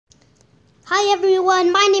Hi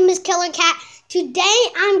everyone, my name is Killercat. Today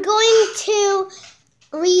I'm going to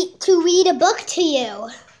read a book to you.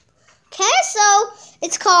 Okay, so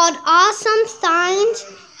it's called Awesome Signs: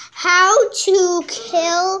 How to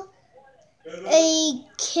Kill a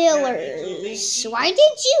Killers. Why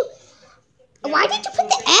did you put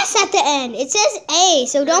the S at the end? It says A,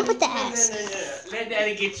 so don't put the S. Let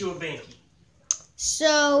Daddy get you a binky.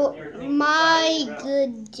 So, my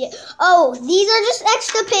good... Oh, these are just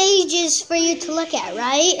extra pages for you to look at,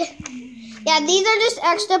 right? Yeah, these are just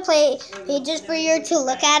extra pages for you to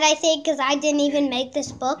look at, I think, because I didn't even make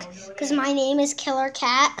this book, because my name is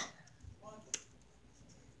Killercat.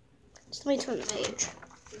 Just let me turn the page.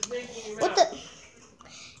 What the...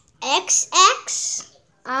 XX?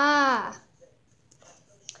 Ah.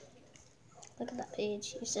 Look at that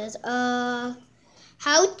page. It says,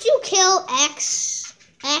 how to kill X.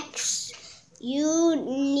 You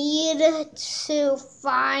need to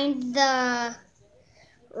find the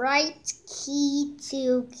right key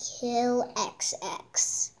to kill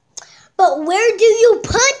XX. But where do you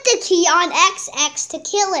put the key on XX to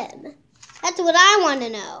kill him? That's what I want to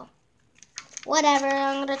know. Whatever,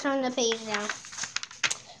 I'm going to turn the page down.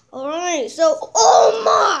 Alright, so, oh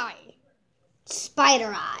my!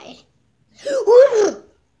 Spider eye.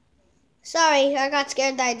 Sorry, I got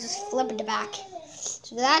scared that I just flipped it back.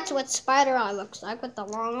 So that's what Spider Eye looks like with the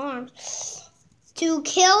long arms. To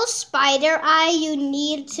kill Spider Eye, you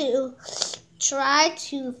need to try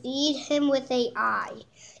to feed him with an eye.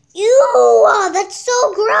 Ew, that's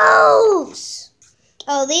so gross.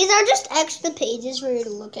 Oh, these are just extra pages for you to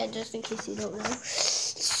look at just in case you don't know.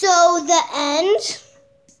 So the end...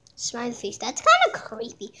 Smiley face. That's kind of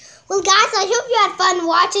creepy. Well, guys, I hope you had fun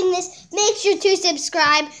watching this. Make sure to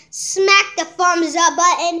subscribe, smack the thumbs up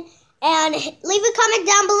button, and leave a comment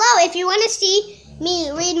down below if you want to see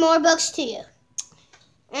me read more books to you.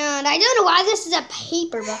 And I don't know why this is a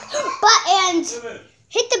paper book, and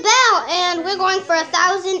hit the bell, and we're going for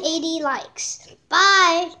 1,080 likes.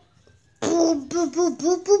 Bye. Boo, boo, boo,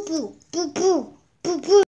 boo, boo, boo, boo, boo, boo, boo.